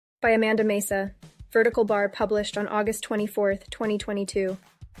by Amanda Mesa, Vertical Bar published on August 24th, 2022.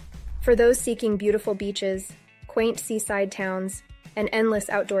 For those seeking beautiful beaches, quaint seaside towns, and endless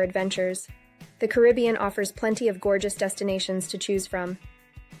outdoor adventures, the Caribbean offers plenty of gorgeous destinations to choose from.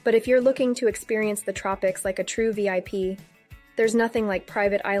 But if you're looking to experience the tropics like a true VIP, there's nothing like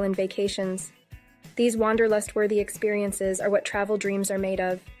private island vacations. These wanderlust-worthy experiences are what travel dreams are made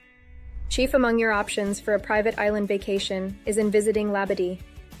of. Chief among your options for a private island vacation is in visiting Labadee,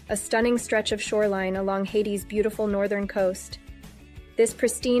 a stunning stretch of shoreline along Haiti's beautiful northern coast. This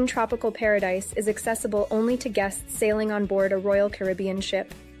pristine tropical paradise is accessible only to guests sailing on board a Royal Caribbean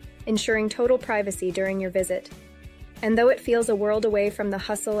ship, ensuring total privacy during your visit. And though it feels a world away from the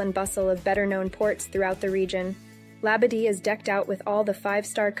hustle and bustle of better-known ports throughout the region, Labadee is decked out with all the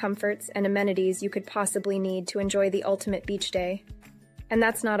five-star comforts and amenities you could possibly need to enjoy the ultimate beach day. And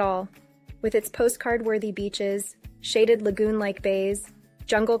that's not all. With its postcard-worthy beaches, shaded lagoon-like bays,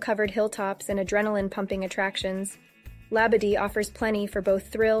 jungle-covered hilltops, and adrenaline-pumping attractions, Labadee offers plenty for both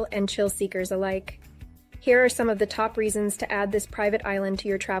thrill and chill seekers alike. Here are some of the top reasons to add this private island to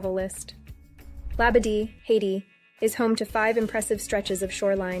your travel list. Labadee, Haiti, is home to 5 impressive stretches of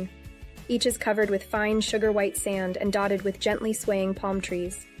shoreline. Each is covered with fine sugar-white sand and dotted with gently swaying palm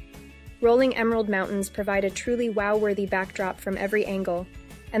trees. Rolling emerald mountains provide a truly wow-worthy backdrop from every angle,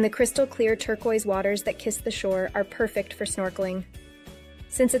 and the crystal-clear turquoise waters that kiss the shore are perfect for snorkeling.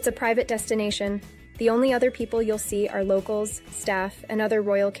 Since it's a private destination, the only other people you'll see are locals, staff, and other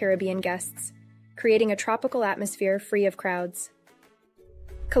Royal Caribbean guests, creating a tropical atmosphere free of crowds.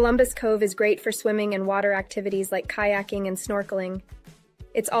 Columbus Cove is great for swimming and water activities like kayaking and snorkeling.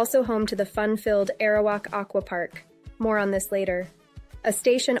 It's also home to the fun-filled Arawak Aqua Park. More on this later. A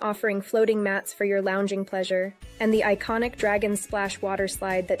station offering floating mats for your lounging pleasure, and the iconic Dragon Splash water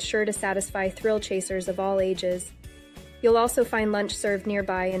slide that's sure to satisfy thrill chasers of all ages. You'll also find lunch served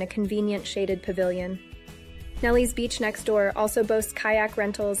nearby in a convenient shaded pavilion. Nellie's Beach next door also boasts kayak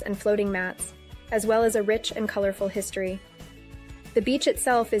rentals and floating mats, as well as a rich and colorful history. The beach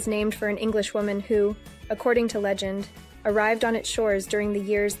itself is named for an Englishwoman who, according to legend, arrived on its shores during the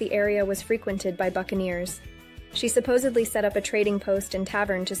years the area was frequented by buccaneers. She supposedly set up a trading post and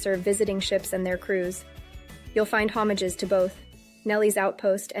tavern to serve visiting ships and their crews. You'll find homages to both Nellie's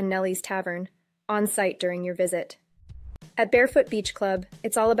Outpost and Nellie's Tavern on site during your visit. At Barefoot Beach Club,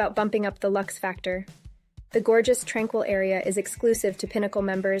 it's all about bumping up the luxe factor. The gorgeous, tranquil area is exclusive to Pinnacle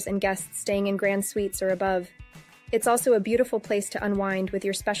members and guests staying in grand suites or above. It's also a beautiful place to unwind with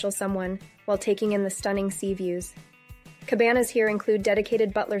your special someone while taking in the stunning sea views. Cabanas here include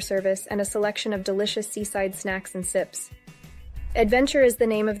dedicated butler service and a selection of delicious seaside snacks and sips. Adventure is the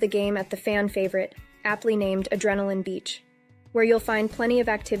name of the game at the fan favorite, aptly named Adrenaline Beach, where you'll find plenty of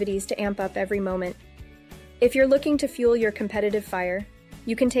activities to amp up every moment. If you're looking to fuel your competitive fire,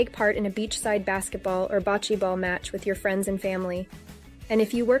 you can take part in a beachside basketball or bocce ball match with your friends and family. And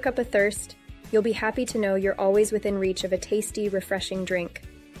if you work up a thirst, you'll be happy to know you're always within reach of a tasty, refreshing drink.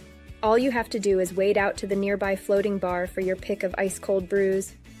 All you have to do is wade out to the nearby floating bar for your pick of ice-cold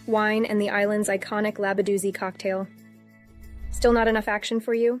brews, wine, and the island's iconic Labadoozy cocktail. Still not enough action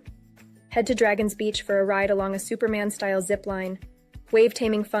for you? Head to Dragon's Beach for a ride along a Superman-style zipline,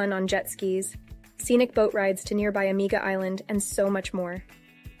 wave-taming fun on jet skis, scenic boat rides to nearby Amiga Island, and so much more.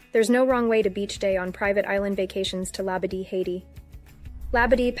 There's no wrong way to beach day on private island vacations to Labadee, Haiti.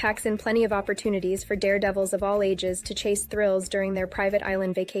 Labadee packs in plenty of opportunities for daredevils of all ages to chase thrills during their private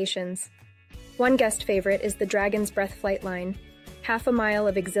island vacations. One guest favorite is the Dragon's Breath flight line, half a mile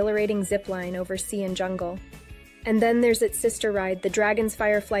of exhilarating zip line over sea and jungle. And then there's its sister ride, the Dragon's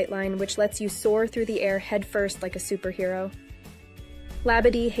Fire flight line, which lets you soar through the air headfirst like a superhero.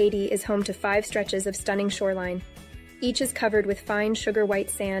 Labadee, Haiti is home to 5 stretches of stunning shoreline. Each is covered with fine sugar-white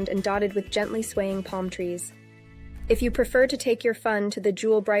sand and dotted with gently swaying palm trees. If you prefer to take your fun to the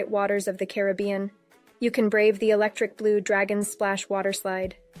jewel-bright waters of the Caribbean, you can brave the electric blue Dragon's Splash water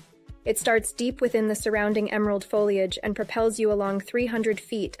slide. It starts deep within the surrounding emerald foliage and propels you along 300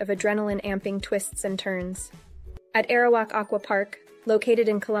 feet of adrenaline-amping twists and turns. At Arawak Aqua Park, located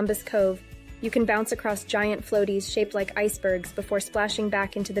in Columbus Cove, you can bounce across giant floaties shaped like icebergs before splashing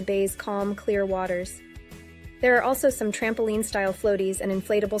back into the bay's calm, clear waters. There are also some trampoline-style floaties and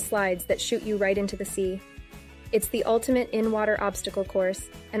inflatable slides that shoot you right into the sea. It's the ultimate in-water obstacle course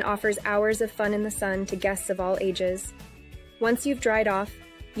and offers hours of fun in the sun to guests of all ages. Once you've dried off,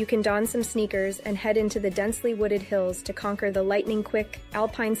 you can don some sneakers and head into the densely wooded hills to conquer the lightning-quick,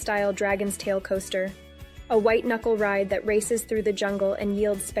 alpine-style Dragon's Tail coaster, a white-knuckle ride that races through the jungle and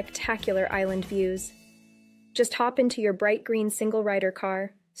yields spectacular island views. Just hop into your bright green single-rider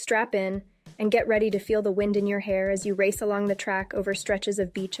car, strap in, and get ready to feel the wind in your hair as you race along the track over stretches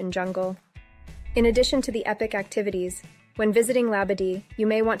of beach and jungle. In addition to the epic activities, when visiting Labadee, you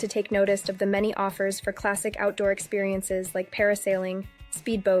may want to take notice of the many offers for classic outdoor experiences like parasailing,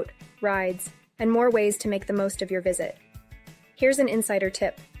 speedboat, rides, and more ways to make the most of your visit. Here's an insider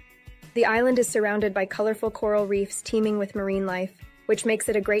tip. The island is surrounded by colorful coral reefs teeming with marine life, which makes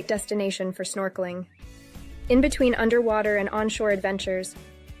it a great destination for snorkeling. In between underwater and onshore adventures,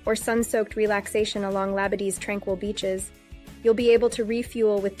 or sun-soaked relaxation along Labadee's tranquil beaches, you'll be able to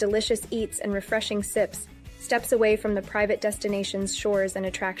refuel with delicious eats and refreshing sips, steps away from the private destination's shores and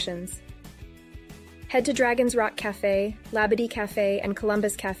attractions. Head to Dragon's Rock Cafe, Labadee Cafe, and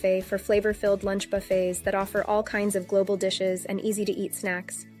Columbus Cafe for flavor-filled lunch buffets that offer all kinds of global dishes and easy-to-eat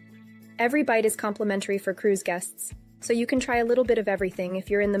snacks. Every bite is complimentary for cruise guests, so you can try a little bit of everything if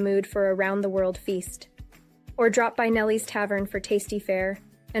you're in the mood for a round-the-world feast. Or drop by Nellie's Tavern for tasty fare,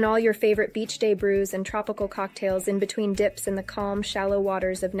 and all your favorite beach day brews and tropical cocktails in between dips in the calm, shallow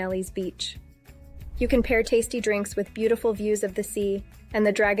waters of Nellie's Beach. You can pair tasty drinks with beautiful views of the sea and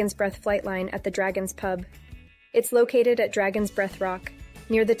the Dragon's Breath flight line at the Dragon's Pub. It's located at Dragon's Breath Rock,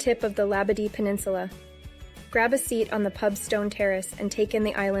 near the tip of the Labadee Peninsula. Grab a seat on the pub's stone terrace and take in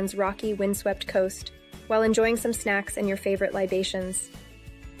the island's rocky, windswept coast, while enjoying some snacks and your favorite libations.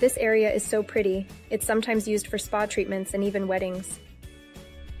 This area is so pretty, it's sometimes used for spa treatments and even weddings.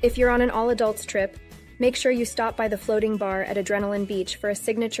 If you're on an all-adults trip, make sure you stop by the floating bar at Adrenaline Beach for a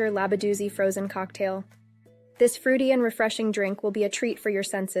signature Labadoozy frozen cocktail. This fruity and refreshing drink will be a treat for your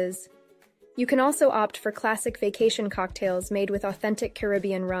senses. You can also opt for classic vacation cocktails made with authentic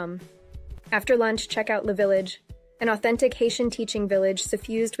Caribbean rum. After lunch, check out Le Village, an authentic Haitian teaching village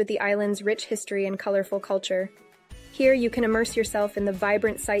suffused with the island's rich history and colorful culture. Here, you can immerse yourself in the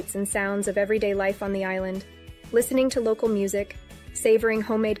vibrant sights and sounds of everyday life on the island, listening to local music, savoring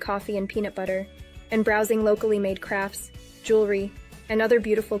homemade coffee and peanut butter, and browsing locally made crafts, jewelry, and other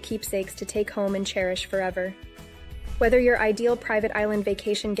beautiful keepsakes to take home and cherish forever. Whether your ideal private island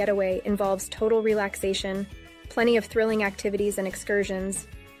vacation getaway involves total relaxation, plenty of thrilling activities and excursions,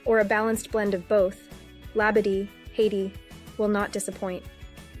 or a balanced blend of both, Labadee, Haiti, will not disappoint.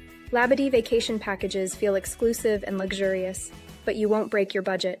 Labadee vacation packages feel exclusive and luxurious, but you won't break your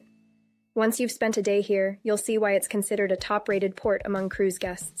budget. Once you've spent a day here, you'll see why it's considered a top-rated port among cruise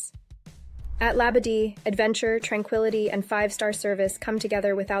guests. At Labadee, adventure, tranquility, and 5-star service come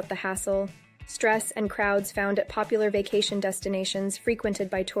together without the hassle, stress, and crowds found at popular vacation destinations frequented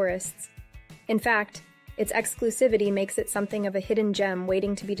by tourists. In fact, its exclusivity makes it something of a hidden gem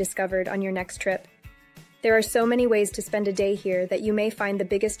waiting to be discovered on your next trip. There are so many ways to spend a day here that you may find the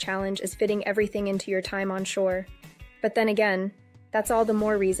biggest challenge is fitting everything into your time on shore. But then again, that's all the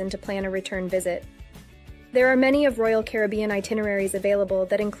more reason to plan a return visit. There are many of Royal Caribbean itineraries available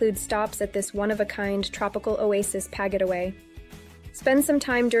that include stops at this one-of-a-kind tropical oasis Pag-It-Away. Spend some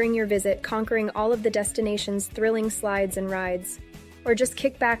time during your visit conquering all of the destination's thrilling slides and rides, or just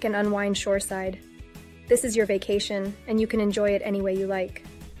kick back and unwind shoreside. This is your vacation, and you can enjoy it any way you like.